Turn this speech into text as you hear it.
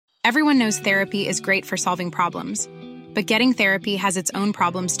Everyone knows therapy is great for solving problems, but getting therapy has its own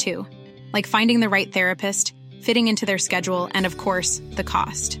problems too, like finding the right therapist, fitting into their schedule, and of course, the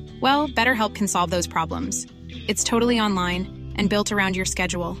cost. Well, BetterHelp can solve those problems. It's totally online and built around your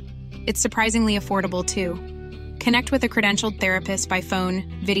schedule. It's surprisingly affordable too. Connect with a credentialed therapist by phone,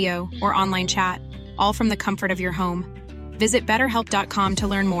 video, or online chat, all from the comfort of your home. Visit BetterHelp.com to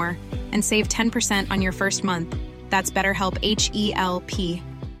learn more and save 10% on your first month. That's BetterHelp, H-E-L-P.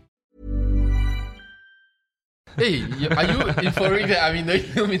 Hey, are you inferring that I'm in the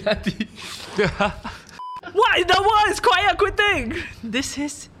Illuminati? What in the world is quiet quitting? This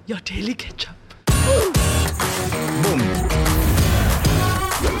is your daily catch-up. Boom.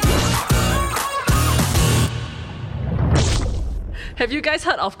 Have you guys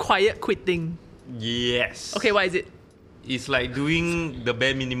heard of quiet quitting? Yes. Okay, what is it? It's like doing the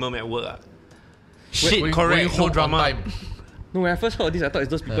bare minimum at work. Going Correct. home No drama. on time. No, when I first heard of this, I thought it's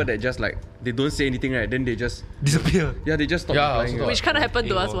those people that just like, they don't say anything, right? Then they just Disappear. Yeah, they just stop Yeah, replying. also Which kind of happened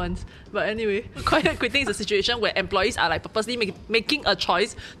to us AWOL. once. But anyway, quiet quitting is a situation where employees are like purposely making a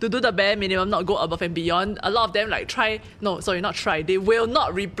choice to do the bare minimum, not go above and beyond. A lot of them like they will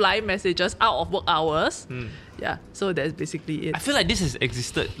not reply messages out of work hours. Yeah, so that's basically it. I feel like this has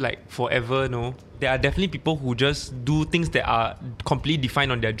existed like forever, no? There are definitely people who just do things that are completely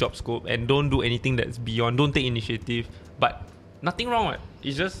defined on their job scope and don't do anything that's beyond, don't take initiative. But nothing wrong, right?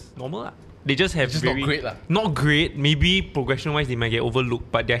 It's just normal. La. They just have It's just very... not great. La. Not great. Maybe progression-wise they might get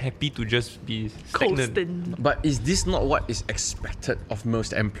overlooked, but they're happy to just be stagnant. Coasting. But is this not what is expected of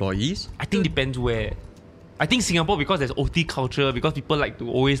most employees? I think depends where. I think Singapore, because there's OT culture, because people like to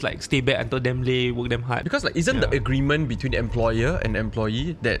always like stay back until damn late, work damn hard. Because like, isn't the agreement between the employer and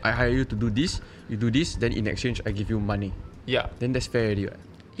employee that I hire you to do this, you do this, then in exchange I give you money. Yeah. Then that's fair already, right?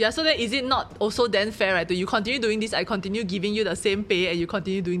 Yeah, so then is it not also then fair, right? You continue doing this, I continue giving you the same pay, and you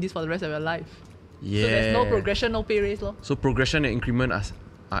continue doing this for the rest of your life. Yeah. So there's no progression, no pay raise, lor. So progression and increment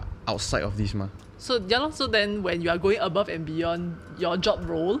are outside of this, ma. So yeah, lor, so then when you are going above and beyond your job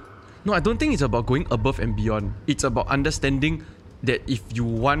role, No, I don't think it's about going above and beyond. It's about understanding that if you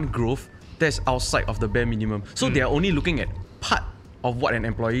want growth, that's outside of the bare minimum. So they are only looking at part of what an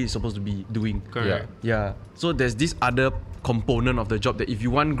employee is supposed to be doing. Correct. Yeah. So there's this other component of the job that if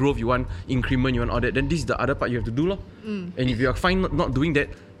you want growth, you want increment, you want all that, then this is the other part you have to do, lor. And if you are fine not doing that,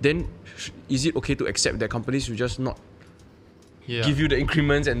 then is it okay to accept that companies will just not give you the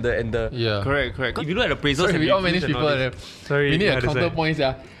increments and the Yeah. Correct. If you look at appraisals, Sorry, and we all reviews manage and people. all this- Sorry, We need a that's why. counterpoint,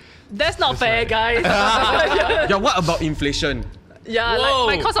 yeah. that's not fair, guys. Yeah, what about inflation? Yeah, Whoa.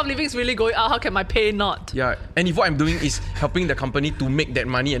 like my cost of living is really going up. How can my pay not? Yeah, and if what I'm doing is helping the company to make that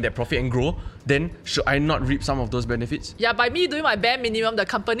money and that profit and grow, then should I not reap some of those benefits? Yeah, by me doing my bare minimum, the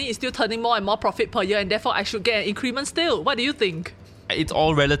company is still turning more and more profit per year, and therefore I should get an increment still. What do you think? It's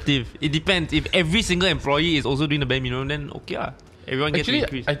all relative. It depends. If every single employee is also doing the bare minimum, then okay lah. Everyone gets to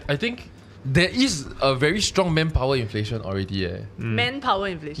Actually, increase. I think there is a very strong manpower inflation already. Manpower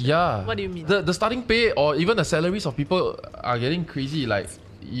inflation. Yeah. What do you mean? The starting pay or even the salaries of people are getting crazy. Like,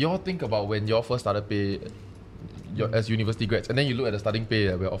 y'all think about when y'all first started pay as university grads, and then you look at the starting pay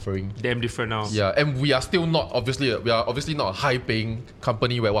that we're offering. Damn different now. Yeah, and we are still not obviously not a high paying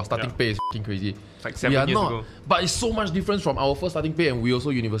company where our starting pay is f***ing crazy. Like We 7 are years not, ago. but it's so much difference from our first starting pay, and we also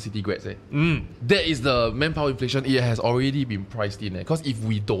university grads. That is the manpower inflation. It has already been priced in. Because if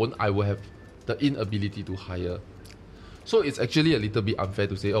we don't, I will have the inability to hire. So it's actually a little bit unfair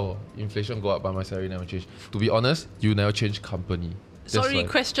to say, oh, inflation go up but my salary never change. To be honest, you never change company. That's Sorry, why.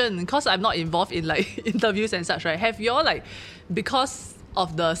 question, because I'm not involved in like interviews and such, right? Have you all like, because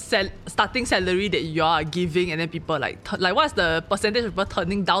of the starting salary that you are giving, and then people like what's the percentage of people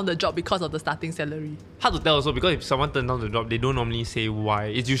turning down the job because of the starting salary? Hard to tell also, because if someone turns down the job, they don't normally say why.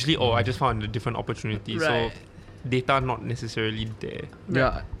 It's usually, I just found a different opportunity. Right. So data not necessarily there.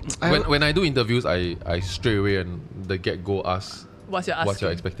 Yeah. When I do interviews, I straight away and the get-go ask What's your asking? what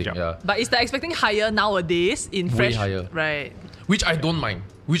you're expecting. Yeah. But is the expecting higher nowadays in Way fresh? higher. Right. Which I don't mind.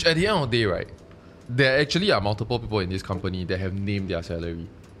 Which at the end of the day, right, there actually are multiple people in this company that have named their salary.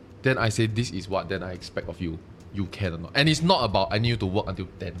 Then I say, this is what then I expect of you. You can or not. And it's not about I need you to work until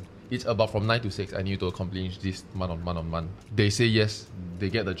 10. It's about from 9 to 6, I need you to accomplish this month on month. They say yes, they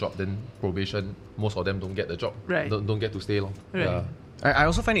get the job, then probation, most of them don't get the job. Right. Don't get to stay long. Right. Yeah. I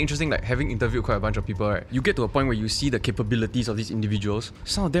also find it interesting, like having interviewed quite a bunch of people, right? You get to a point where you see the capabilities of these individuals.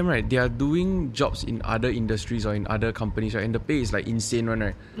 Some of them, right, they are doing jobs in other industries or in other companies, right? And the pay is like insane one,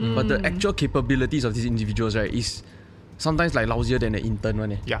 right? But the actual capabilities of these individuals, right, is sometimes like lousier than an intern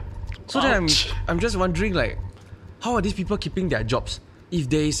one. Yeah. So then I'm just wondering, like, how are these people keeping their jobs?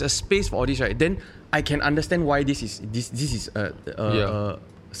 If there is a space for all this, right, then I can understand why this is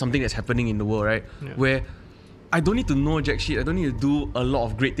something that's happening in the world, right? Where I don't need to know jack shit. I don't need to do a lot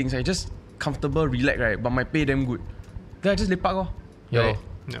of great things. I just comfortable, relax, right? But my pay damn good. Then I just lepak oh. Yeah.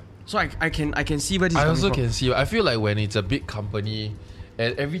 So I can see where this is I coming also from. can see. I feel like when it's a big company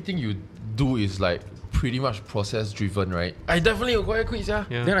and everything you do is like pretty much process driven, right? I definitely will quite quit, yeah.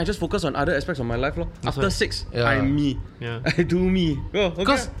 Then I just focus on other aspects of my life. After 6, Yeah. I'm me. Yeah. I do me. Oh, okay.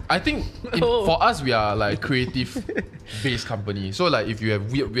 Because I think for us, we are like creative based company. So like if you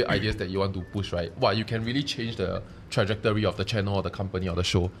have weird ideas that you want to push, right? Wow, you can really change the trajectory of the channel or the company or the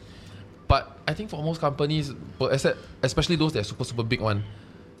show. But I think for most companies, especially those that are super big one,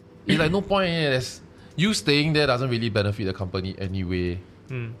 it's like no point. There's, you staying there doesn't really benefit the company anyway.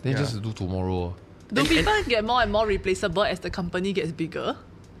 Then just do tomorrow. Do people get more and more replaceable as the company gets bigger?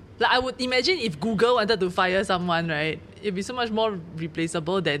 Like I would imagine if Google wanted to fire someone, right, it'd be so much more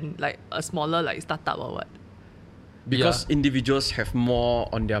replaceable than like a smaller like startup or what. Because individuals have more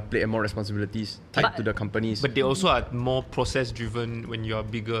on their plate and more responsibilities tied to the companies. But they also are more process driven when you are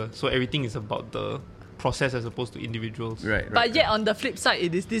bigger. So everything is about the process as opposed to individuals. Right. But yet on the flip side,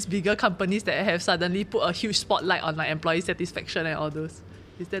 it is these bigger companies that have suddenly put a huge spotlight on like employee satisfaction and all those.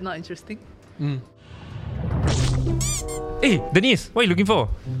 Is that not interesting? Hey, Denise, what are you looking for?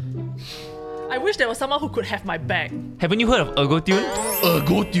 I wish there was someone who could have my back. Haven't you heard of ErgoTune?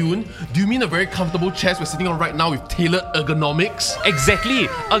 ErgoTune? Do you mean the very comfortable chairs we're sitting on right now with tailored ergonomics? Exactly!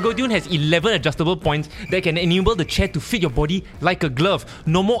 ErgoTune has 11 adjustable points that can enable the chair to fit your body like a glove.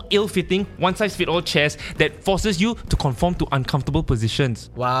 No more ill-fitting, one-size-fits-all chairs that forces you to conform to uncomfortable positions.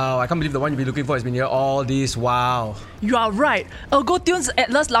 Wow, I can't believe the one you've been looking for has been here all this. Wow. You are right. ErgoTune's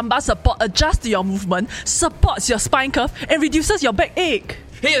Atlas lumbar support adjusts your movement, supports your spine curve, and reduces your backache.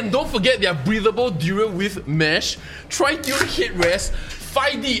 Hey, and don't forget their breathable dual width mesh, tri-tune headrest,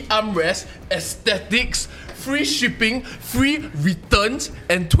 5D armrest, aesthetics, free shipping, free returns,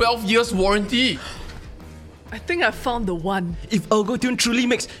 and 12 years warranty. I think I found the one. If ErgoTune truly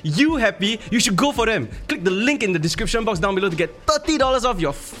makes you happy, you should go for them. Click the link in the description box down below to get $30 off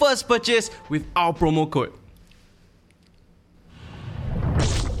your first purchase with our promo code.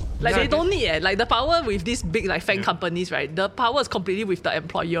 Like they don't need like the power with these big like fan companies, right? The power is completely with the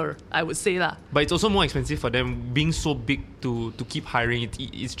employer, I would say lah. But it's also more expensive for them being so big to keep hiring.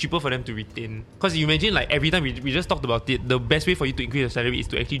 It's cheaper for them to retain. Because you imagine like every time we just talked about it, the best way for you to increase your salary is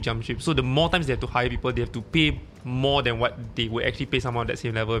to actually jump ship. So the more times they have to hire people, they have to pay more than what they would actually pay someone at that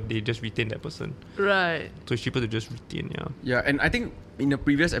same level if they just retain that person. Right. So it's cheaper to just retain, Yeah, and I think in the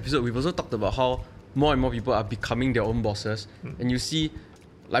previous episode, we've also talked about how more and more people are becoming their own bosses. And you see,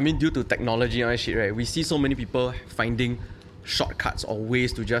 I mean, due to technology and all that shit, right, we see so many people finding shortcuts or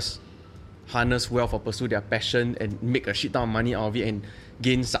ways to just harness wealth or pursue their passion and make a shit ton of money out of it and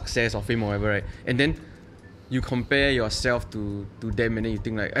gain success or fame or whatever, right? And then you compare yourself to them and then you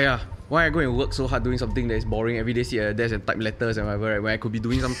think like, why I go and work so hard doing something that is boring every day, sit at a desk and type letters and whatever, right? When I could be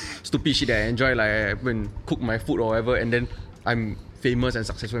doing some stupid shit that I enjoy, like I go and cook my food or whatever, and then I'm famous and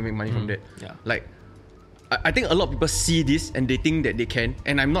successful and make money from that. Yeah. Like, I think a lot of people see this and they think that they can,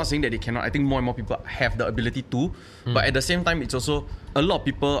 and I'm not saying that they cannot. I think more and more people have the ability to, but at the same time, it's also a lot of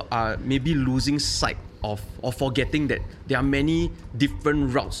people are maybe losing sight of or forgetting that there are many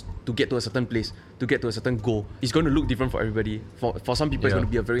different routes to get to a certain place, to get to a certain goal. It's going to look different for everybody. For some people, it's going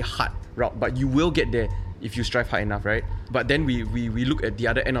to be a very hard route, but you will get there if you strive hard enough, right? But then we look at the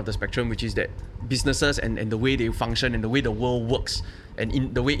other end of the spectrum, which is that businesses and the way they function and the way the world works and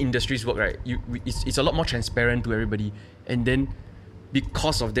in the way industries work, right? It's a lot more transparent to everybody. And then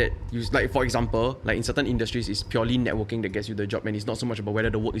because of that, like for example, like in certain industries, it's purely networking that gets you the job, and it's not so much about whether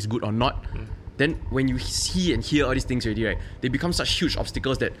the work is good or not. Then when you see and hear all these things already, right, they become such huge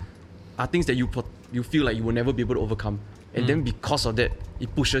obstacles that are things that you feel like you will never be able to overcome. And then because of that,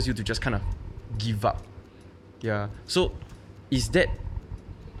 it pushes you to just kind of give up. Yeah. So is that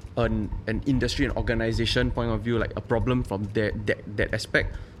an industry and organization point of view like a problem from that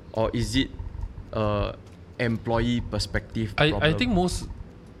aspect, or is it employee perspective problem? I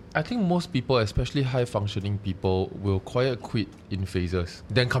think most people, especially high functioning people, will quiet quit in phases,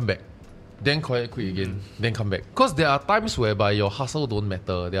 then come back, then quiet quit again, then come back. Because there are times whereby your hustle don't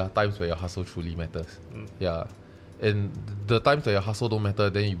matter. There are times where your hustle truly matters. Yeah. And the times that your hustle don't matter,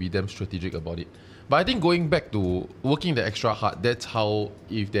 then you be damn strategic about it. But I think going back to working the extra hard, that's how,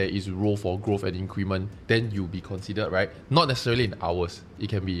 if there is role for growth and increment, then you'll be considered, right? Not necessarily in hours. It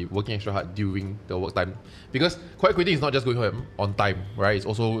can be working extra hard during the work time. Because quiet quitting is not just going home on time, right? It's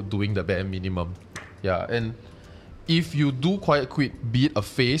also doing the bare minimum. Yeah, and if you do quiet quit, be it a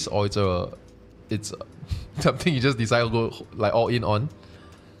phase or it's something you just decide to go like all in on,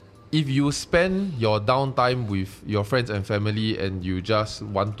 if you spend your downtime with your friends and family and you just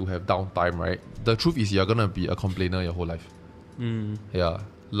want to have downtime, right? The truth is you're gonna be a complainer your whole life. Yeah.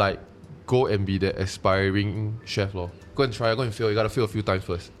 Like, go and be the aspiring chef, lor. Go and try, go and fail. You gotta fail a few times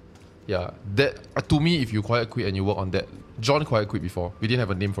first. Yeah. That to me, if you quiet quit and you work on that, John quiet quit before. We didn't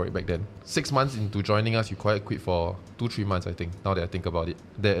have a name for it back then. 6 months into joining us, you quiet quit for 2-3 months, I think. Now that I think about it,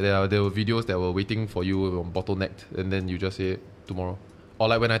 there were videos that were waiting for you on bottlenecked, and then you just say tomorrow. Or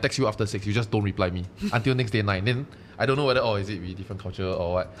like when I text you after 6, you just don't reply me until next day 9. Then I don't know whether is it we different culture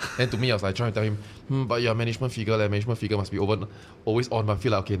or what. Then to me I was like trying to tell him, but your management figure must be always on. But I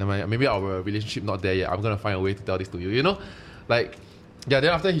feel like okay, never mind, maybe our relationship not there yet. I'm gonna find a way to tell this to you. You know, like Then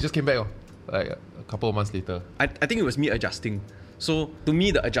after he just came back, like a couple of months later. I think it was me adjusting. So to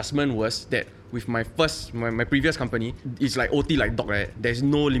me, the adjustment was that with my previous company, it's like OT like dog, right? There's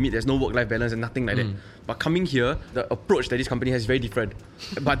no limit, there's no work-life balance and nothing like that. But coming here, the approach that this company has is very different.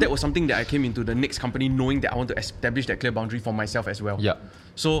 But that was something that I came into the next company knowing that I want to establish that clear boundary for myself as well. Yeah.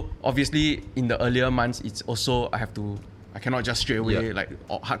 So obviously in the earlier months, it's also I cannot just straight away like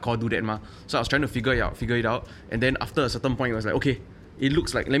hardcore do that ma. So I was trying to figure it out. And then after a certain point, it was like, okay, it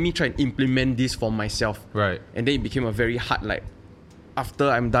looks like, let me try and implement this for myself. Right. And then it became a very hard, like, after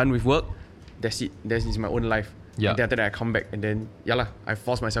I'm done with work, that's it. That is my own life. Yeah. And then after that, I come back and then, I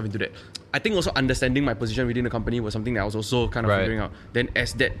forced myself into that. I think also understanding my position within the company was something that I was also kind of figuring out. Then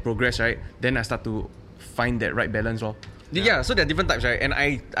as that progressed, right, then I start to find that right balance. Yeah, so there are different types, right? And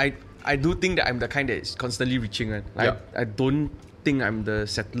I do think that I'm the kind that is constantly reaching. Right? I don't think I'm the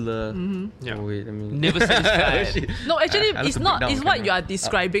settler. Yeah. Oh, wait, I mean... Never satisfied. No, actually, it's not. It's what you are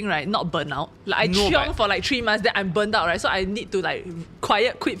describing, right? Not burnout. Like I chiong for like 3 months, then I'm burned out, right? So I need to like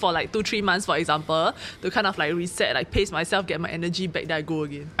quiet quit for like 2-3 months, for example, to kind of like reset, like pace myself, get my energy back, then I go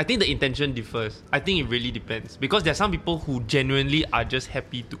again. I think the intention differs. I think it really depends because there are some people who genuinely are just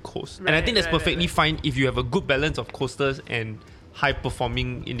happy to coast, and I think that's perfectly fine if you have a good balance of coasters and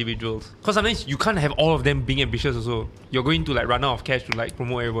high-performing individuals. Because sometimes you can't have all of them being ambitious also. You're going to like run out of cash to like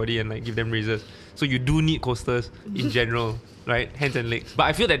promote everybody and like give them raises. So you do need coasters in general, right? Hands and legs. But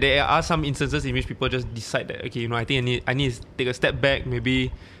I feel that there are some instances in which people just decide that, okay, I think I need to take a step back,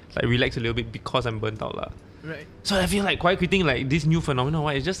 maybe like relax a little bit because I'm burnt out lah. Right. So I feel like quiet quitting, like this new phenomenon,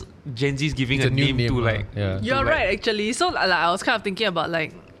 right? It's just Gen Z's giving a new name to like... Yeah. You're right, actually. So like, I was kind of thinking about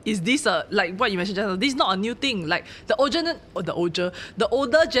like, is this like what you mentioned just now? This is not a new thing. Like the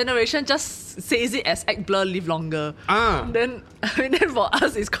older generation just says it as act blur, live longer. Then for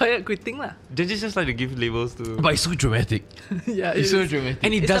us it's quiet quitting lah. Gen Z's just like to give labels to... But it's so dramatic. Yeah, It's so dramatic.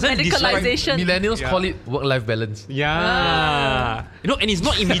 And it it's doesn't a medicalization. Millennials call it work-life balance. Yeah. And it's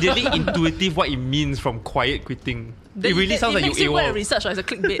not immediately intuitive what it means from quiet quitting. It really sounds like you go and AWOL. research, right?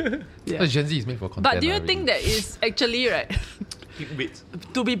 It's a clickbait. Yeah. Gen Z is made for content. But do you think that is actually right? Clickbait.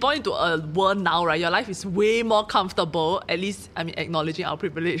 To be born into a world now, right? Your life is way more comfortable. At least, I mean, acknowledging our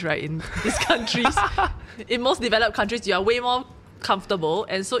privilege, right? In these countries, in most developed countries, you are way more comfortable.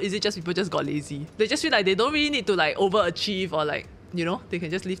 And so, is it just people just got lazy? They just feel like they don't really need to like overachieve or like they can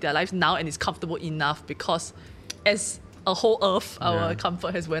just live their lives now and it's comfortable enough because, as a whole Earth, our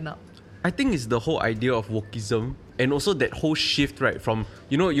comfort has went up. I think it's the whole idea of wokeism and also that whole shift, right? From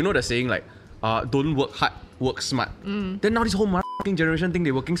you know the saying like, don't work hard, work smart. Then now this whole fucking generation think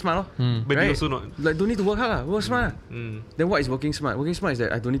they're working smart, But right? they also not. Like don't need to work hard, work smart. Then what is working smart? Working smart is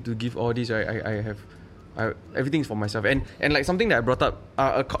that I don't need to give all this. Everything's for myself. And like something that I brought up,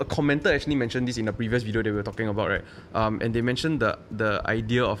 a commenter actually mentioned this in the previous video that we were talking about, right? And they mentioned the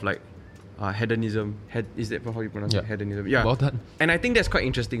idea of like hedonism. Is that how you pronounce it? Hedonism. Yeah. Well done. And I think that's quite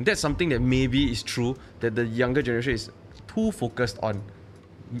interesting. That's something that maybe is true that the younger generation is too focused on,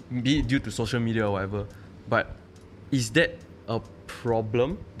 be it due to social media or whatever. But is that a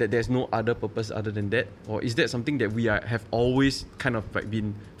problem that there's no other purpose other than that, or is that something that we have always kind of like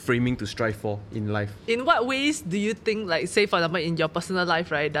been framing to strive for in life? In what ways do you think, like say for example in your personal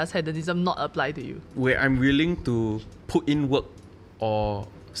life, right, does hedonism not apply to you? Where I'm willing to put in work or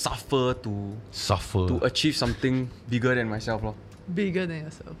suffer to achieve something bigger than myself, lor. Bigger than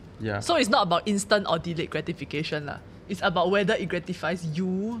yourself. Yeah. So it's not about instant or delayed gratification lah. It's about whether it gratifies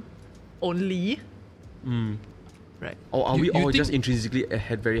you only. Right. Or are You- we you all think- just intrinsically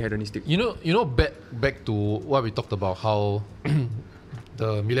very hedonistic? You know, back to what we talked about, how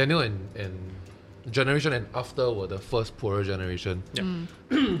the millennial and generation and after were the first poorer generation. Yeah.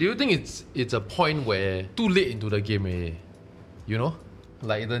 Do you think it's a point where too late into the game already?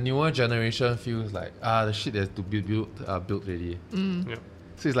 Like the newer generation feels like the shit that's to be built already. Yeah.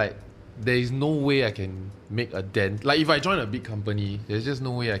 So it's like there is no way I can make a dent. Like if I join a big company, there's just no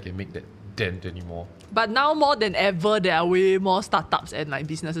way I can make that dent anymore. But now more than ever, there are way more startups and like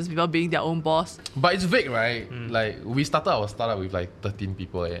businesses, people being their own boss. But it's vague, right? Like, we started our startup with like 13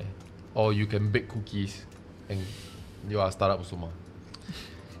 people, or you can bake cookies and you are a startup also.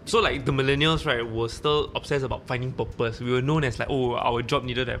 So like the millennials, right, were still obsessed about finding purpose. We were known as like, oh, our job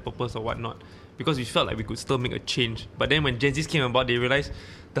needed a purpose or whatnot, because we felt like we could still make a change. But then when Gen Zs came about, they realized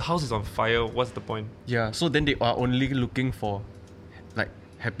the house is on fire. What's the point? Yeah, so then they are only looking for like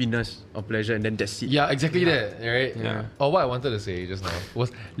happiness or pleasure, and then that's it. Yeah, exactly that, right? Yeah. Or what I wanted to say just now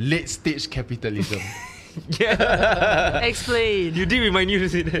was late stage capitalism. Yeah. Explain. You did remind you to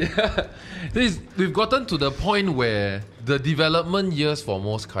say that. We've gotten to the point where the development years for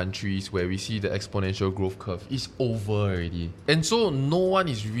most countries, where we see the exponential growth curve, is over already. And so no one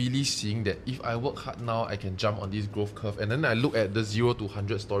is really seeing that if I work hard now, I can jump on this growth curve. And then I look at the 0 to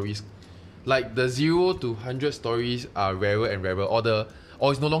 100 stories. Like the 0 to 100 stories are rarer and rarer.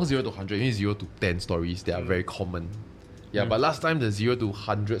 Or it's no longer 0 to 100, it's 0 to 10 stories. They are very common. Yeah, but last time the 0 to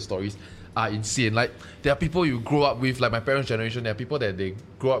 100 stories are insane. Like, there are people you grow up with, like my parents' generation, there are people that they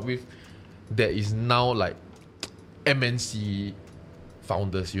grow up with that is now like MNC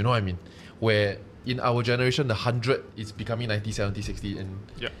founders, you know what I mean? Where in our generation, the 100 is becoming 90, 70, 60. And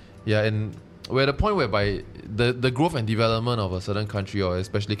yeah, and we're at the point whereby the growth and development of a certain country, or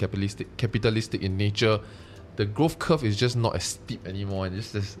especially capitalistic in nature, the growth curve is just not as steep anymore, and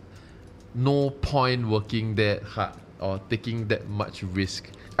just there's no point working that hard or taking that much risk.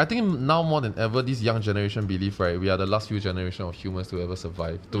 I think now more than ever, this young generation believe, right, we are the last few generation of humans to ever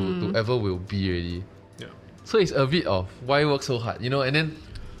survive, to ever will be already. Yeah. So it's a bit of why work so hard, you know? And then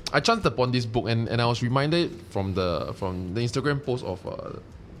I chanced upon this book, and I was reminded from the Instagram post of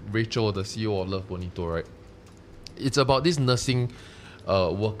Rachel, the CEO of Love Bonito, right? It's about this nursing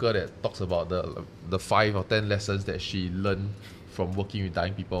worker that talks about the 5 or 10 lessons that she learned from working with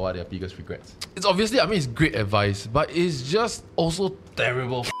dying people. What are their biggest regrets? It's obviously, I mean, it's great advice, but it's just also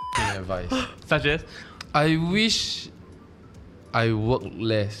terrible advice. Such as? I wish I work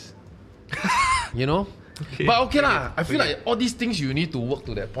less. You know? Okay. But okay lah, I feel like all these things you need to work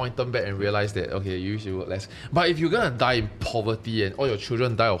to that point, turn back and realize that, okay, you wish you work less. But if you're gonna die in poverty and all your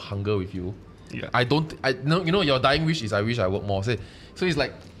children die of hunger with you, your dying wish is I wish I work more. So it's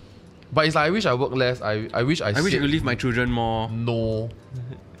like, but it's like I wish I work less. I wish I could leave my children more. No.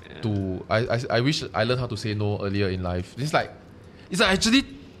 To I wish I learned how to say no earlier in life. It's like actually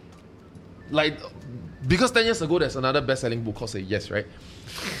like, because 10 years ago there's another best-selling book called Say Yes, right?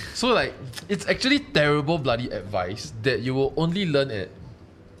 So like, it's actually terrible bloody advice that you will only learn at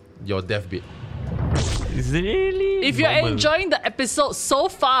your deathbed. Is it really? If you're enjoying the episode so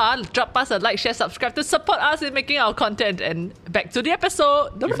far, drop us a like, share, subscribe to support us in making our content. And back to the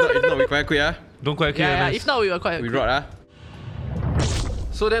episode. If not, we quite quick, Don't quite care. Yeah, if not, we were quite we quick. rot,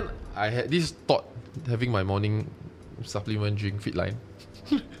 So then I had this thought, having my morning supplement drink Fitline.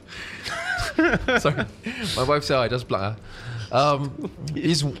 Sorry, my wife said I just plug.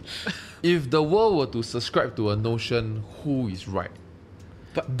 Is if the world were to subscribe to a notion, who is right?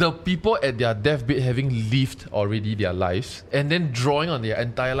 But the people at their deathbed having lived already their lives and then drawing on their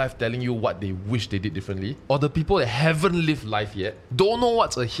entire life telling you what they wish they did differently, or the people that haven't lived life yet, don't know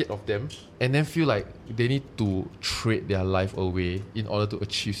what's ahead of them, and then feel like they need to trade their life away in order to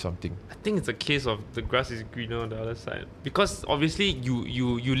achieve something. I think it's a case of the grass is greener on the other side, because obviously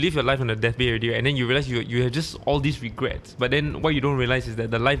you live your life on the deathbed already, and then you realize you have just all these regrets, but then what you don't realize is that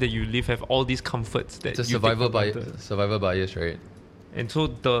the life that you live have all these comforts that It's a you survival take for granted. survival bias, right? And so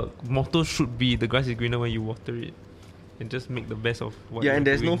the motto should be the grass is greener when you water it, and just make the best of what Yeah, you're and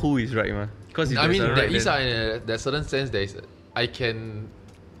there's no doing. who is right, man. Because I mean, there is in a certain sense, I can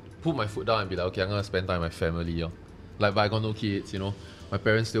put my foot down and be like, okay, I'm gonna spend time with my family. Like, but I got no kids, you know. My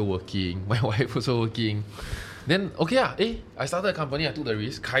parents still working. My wife also working. Then, okay, I started a company. I took the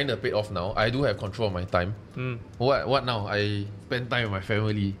risk. Kind of paid off now. I do have control of my time. What now? I spend time with my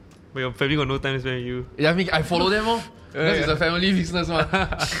family. But your family got no time to spend with you. Yeah, I mean, I follow them, because it's a family business,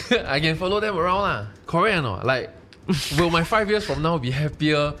 I can follow them around, lah. Correct or not? Like, will my 5 years from now be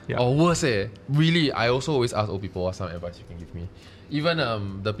happier or worse? Really, I also always ask old people, what's some advice you can give me? Even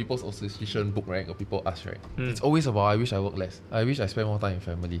the People's Association book, right? Or people ask, right? It's always about, I wish I work less. I wish I spend more time with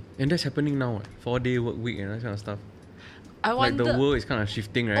family. And that's happening now, 4-day work week and that kind of stuff. I Like wonder. the world is kind of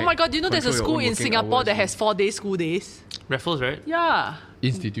shifting, right? Oh my god, do you know there's a Control your school own in working Singapore hours. that has 4-day school days? Raffles, right? Yeah.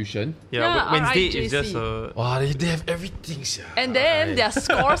 Institution. Yeah, Wednesday RIJC. is just a... Wow, they have everything, sia. And then their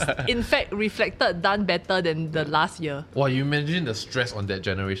scores, in fact, reflected done better than the last year. Wow, you imagine the stress on that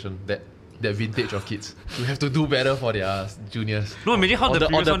generation, that vintage of kids. You have to do better for their juniors. No, imagine how Or the the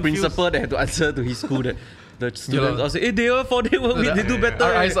previous one principal feels. that had to answer to his school that The students all say, hey, they are 4-day work week, they do better.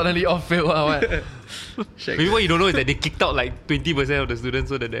 I suddenly off fail. What? Maybe what you don't know is that they kicked out like 20% of the students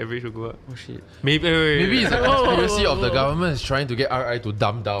so that the average will go up. Oh shit. Maybe Maybe it's a conspiracy of the government is trying to get RI to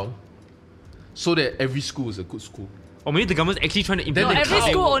dumb down so that every school is a good school. Or maybe the government's actually trying to Then implement.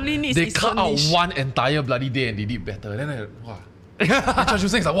 every school only needs They its cut own out niche. one entire bloody day and they did better. Then wow. Chua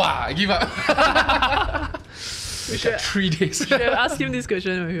is like, wow, I give up. They got 3 days. Should have asked him this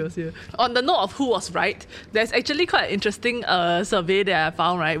question when he was here. On the note of who was right, there's actually quite an interesting survey that I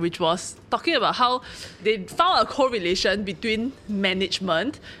found, right, which was talking about how they found a correlation between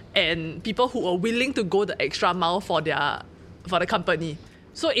management and people who are willing to go the extra mile for the company.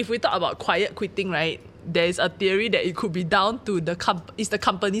 So if we talk about quiet quitting, right, there's a theory that it could be down to the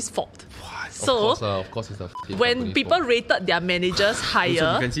company's fault. So of course it's a when people rated their managers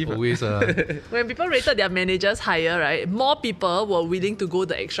higher, always when people rated their managers higher, right, more people were willing to go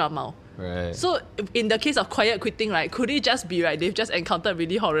the extra mile. right. So in the case of quiet quitting, right, could it just be, right, they've just encountered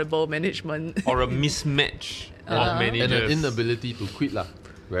really horrible management? Or a mismatch of and managers. an inability to quit lah,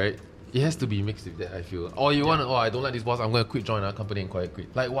 right? It has to be mixed with that, I feel. Or you want to, I don't like this boss, I'm going to quit, join another company and quiet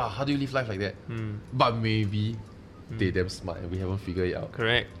quit. Like, wow, how do you live life like that? But maybe they damn smart and we haven't figured it out.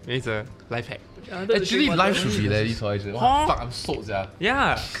 Correct. It's a life hack. Actually, life should be like this. Wow, fuck, I'm sold, yeah.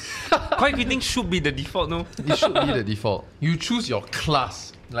 Yeah. Quiet quitting should be the default, no? It should be the default. You choose your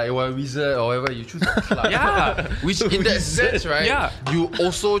class. Like a wizard or whatever, you choose your class. Yeah. Which in that sense, right? Yeah. You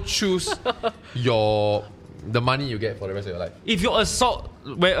also choose the money you get for the rest of your life. If you're a salt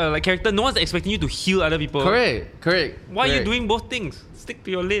like character, no one's expecting you to heal other people. Correct. Why are you doing both things? Stick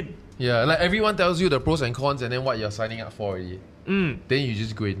to your lane. Yeah, like everyone tells you the pros and cons and then what you're signing up for already. Then you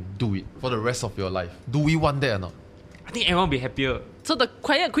just go and do it for the rest of your life. Do we want that or not? I think everyone will be happier. So the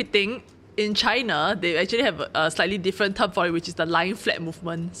quiet quitting in China, they actually have a slightly different term for it, which is the lying flat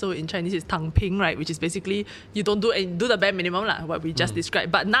movement. So in Chinese, it's tang ping, right? Which is basically you don't do the bare minimum, what we just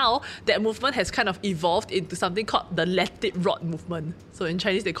described. But now that movement has kind of evolved into something called the let it rot movement. So in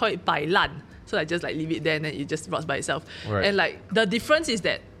Chinese, they call it bai lan. So I just like leave it there and then it just rots by itself. Right. And like the difference is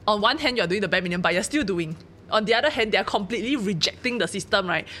that on one hand, you're doing the bare minimum, but you're still doing. On the other hand, they're completely rejecting the system,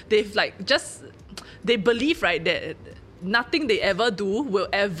 right? They've they believe, right, that nothing they ever do will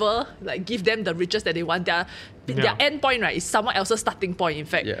ever like give them the riches that they want. Their end point, right, is someone else's starting point, in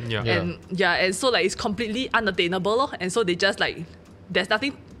fact. And so like it's completely unattainable, and so they just like there's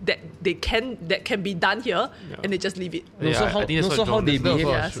nothing that can be done here, and they just leave it. How they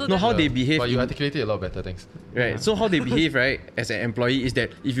behave. How they behave. But you articulate it a lot better, thanks. Right. So how they behave, right, as an employee is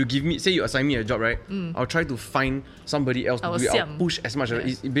that if you give me, say you assign me a job, right, I'll try to find somebody else to do it. I'll push as much.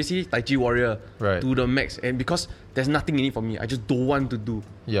 It's basically Tai Chi warrior to the max. And because there's nothing in it for me, I just don't want to do.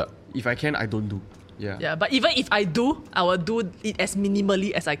 Yeah. If I can, I don't do. Yeah. But even if I do, I will do it as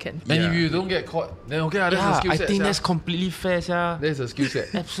minimally as I can. And if you don't get caught, then okay, that's a skill set. I think that's completely fair, yeah. That's a skill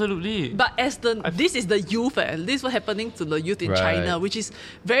set. Absolutely. But this is the youth, this is what's happening to the youth in China, which is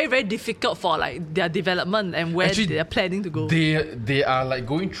very, very difficult for like their development and where they are planning to go. They are like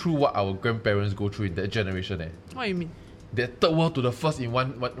going through what our grandparents go through in that generation. What do you mean? The third world to the first in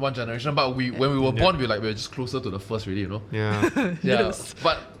one generation, but when we were born, we were just closer to the first, really, you know. Yeah. Yes.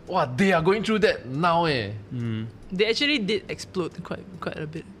 But they are going through that now, They actually did explode quite a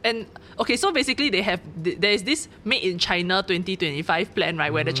bit. And okay, so basically there is this Made in China 2025 plan,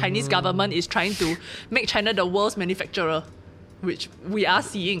 right, where the Chinese government is trying to make China the world's manufacturer, which we are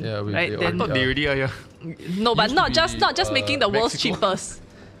seeing, right? I thought they already are, yeah. No, but not just making the world's cheapest.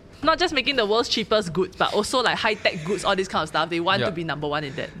 Not just making the world's cheapest goods, but also like high-tech goods, all this kind of stuff. They want to be number one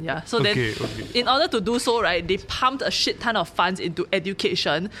in that. Yeah. So then, in order to do so, right, they pumped a shit ton of funds into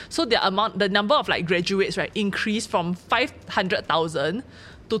education. So the number of like graduates, right, increased from 500,000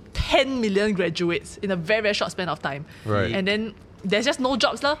 to 10 million graduates in a very, very short span of time. Right. And then there's just no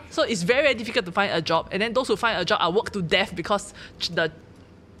jobs, lah. So it's very, very difficult to find a job. And then those who find a job are worked to death because the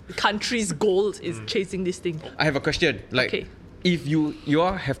country's goal is chasing this thing. I have a question. If you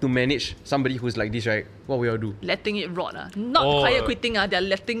all have to manage somebody who's like this, right, what will you all do? Letting it rot. Not quiet quitting. They're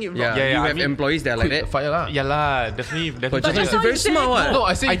letting it rot. You have employees that are like that. Fire lah. Yeah lah, definitely. But just very smart one. No,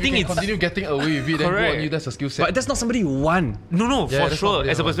 I think you continue getting away with it, then go on you, that's a skill set. But that's not somebody you want. No, for sure.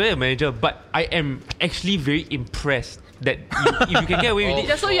 As a perspective manager, but I am actually very impressed that if you can get away with it.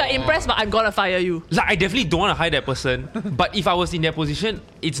 Just so you're impressed, but I'm gonna fire you. Like, I definitely don't want to hire that person. But if I was in their position,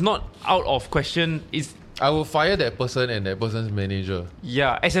 it's not out of question. I will fire that person and that person's manager.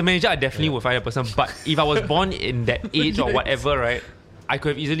 Yeah, as a manager, I definitely would fire a person. But if I was born in that age or whatever, right, I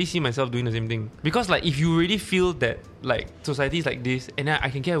could have easily seen myself doing the same thing. Because like, if you really feel that like society is like this and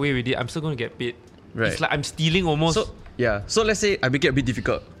I can get away with it, I'm still going to get paid. Right. It's like I'm stealing almost. So let's say I make it a bit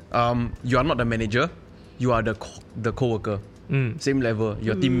difficult. You are not the manager. you are the co-worker, same level,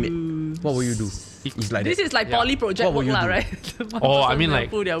 your teammate, what will you do? It's like This that. is like poly project What work will you lah, do? right? One Oh, I person mean, will like-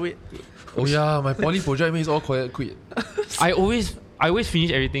 pull their weight. Oh yeah, my poly project means all quiet quit. I always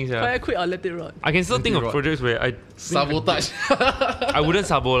finish everything. Fire quit or let it rot. I can still think of Rot. projects where I Sabotage. I wouldn't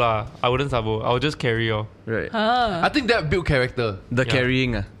sabo lah. I wouldn't sabo. I'll just carry on. Right. I think that built character. The Yeah.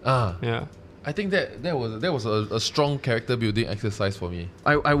 carrying. Yeah. I think that was a strong character building exercise for me.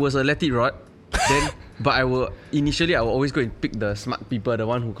 I was a let it rot. Then, but I will always go and pick the smart people, the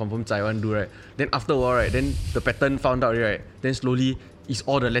one who confirm zai one do, right. Then after a while, right, then the pattern found out, right. Then slowly, it's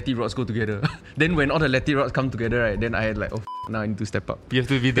all the let it rods go together. Then when all the let it rods come together, right, then I had like, now I need to step up. You have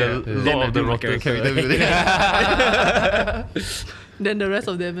to be the Then lord I of the do my rotters. Character building. Then the rest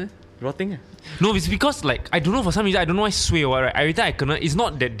of them, Rotting. No, it's because like I don't know, for some reason I don't know why sway or what, right? Every time I cannot, it's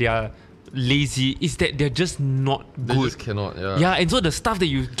not that they are lazy, it's that they're just not They good. just cannot. Yeah. Yeah, and so the stuff that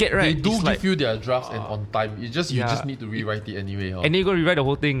you get right, They do it's give like, you their drafts and on time. You just Yeah. need to rewrite it anyway. Huh? and then you go rewrite the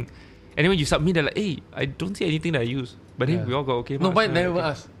whole thing. And then when you submit, they're like, hey, I don't see anything that I use. But then Yeah. we all got okay. No, marks. mine Yeah, never okay.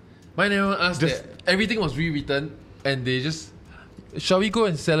 asked. Mine never asked Just- that everything was rewritten and they just. Shall we go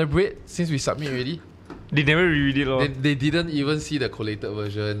and celebrate since we submit already? They never reread it. They didn't even see the collated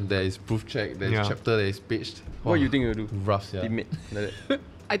version. There is proof check. There is Yeah. chapter that is paged. What do you think you'll do? Rough, yeah. Teammate. Like that.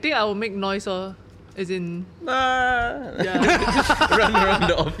 I think I will make noise as in Ah. yeah. Run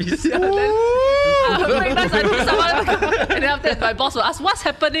around the office. Then, I'll make noise until someone and then after that my boss will ask what's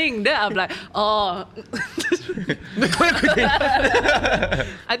happening. Then I'm like, oh.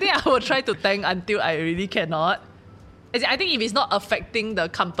 I think I will try to tank until I really cannot. As in, I think if it's not affecting the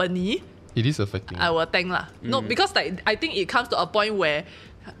company, It is affecting. I will tank lah. No, because like I think it comes to a point where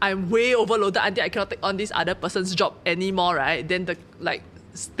I'm way overloaded until I cannot take on this other person's job anymore, right? Then the like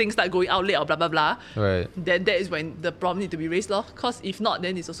things start going out late or blah blah blah. Right. Then that is when the problem need to be raised lor. Cause if not,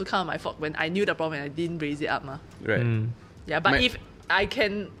 then it's also kind of my fault when I knew the problem and I didn't raise it up ma. Right. Yeah, but My- if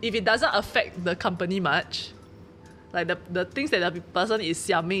it doesn't affect the company much, like the things that the person is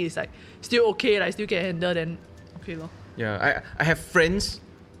xiaming is like still okay, like still can handle, then okay lor. Yeah, I have friends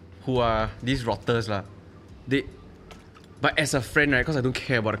who are these rotters lah. But as a friend, right, because I don't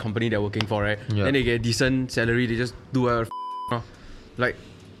care about the company they're working for, right? Yeah. Then they get a decent salary, they just do whatever like,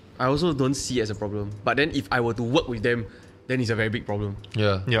 I also don't see it as a problem. But then if I were to work with them, then it's a very big problem.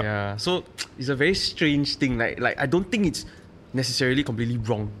 Yeah. Yeah. Yeah. So it's a very strange thing. Like I don't think it's necessarily completely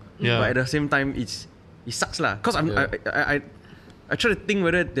wrong. Yeah. But at the same time, it sucks lah. Cause I try to think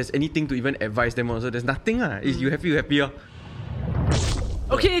whether there's anything to even advise them on. So there's nothing lah. Is you happy, you happy.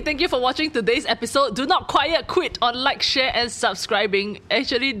 Okay, thank you for watching today's episode. Do not quiet quit on like, share, and subscribing.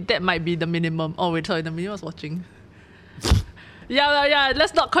 Actually, that might be the minimum. Oh wait, sorry, the minimum is watching. Yeah.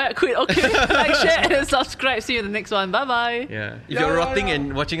 Let's not quiet quit. Okay, like, share, and subscribe. See you in the next one. Bye bye. Yeah. If you're rotting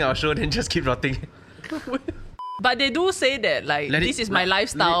and watching our show, then just keep rotting. But they do say that like Let this it is my rot.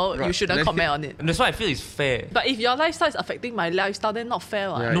 lifestyle. Let it You rot. shouldn't Let comment it- on it. And that's why I feel it's fair. But if your lifestyle is affecting my lifestyle, then not fair,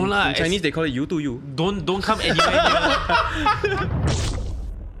 what? Yeah, No lah, in Chinese, they call it you to you. Don't come anywhere near.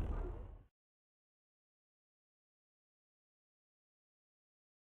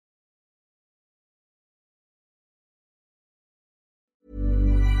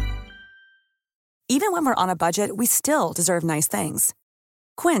 Even when we're on a budget, we still deserve nice things.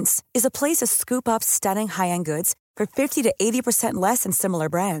 Quince is a place to scoop up stunning high-end goods for 50 to 80% less than similar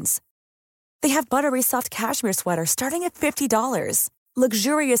brands. They have buttery soft cashmere sweaters starting at $50,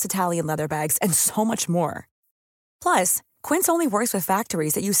 luxurious Italian leather bags, and so much more. Plus, Quince only works with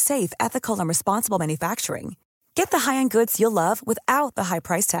factories that use safe, ethical, and responsible manufacturing. Get the high-end goods you'll love without the high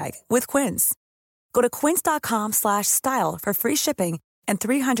price tag with Quince. Go to quince.com/style for free shipping and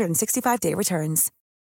 365-day returns.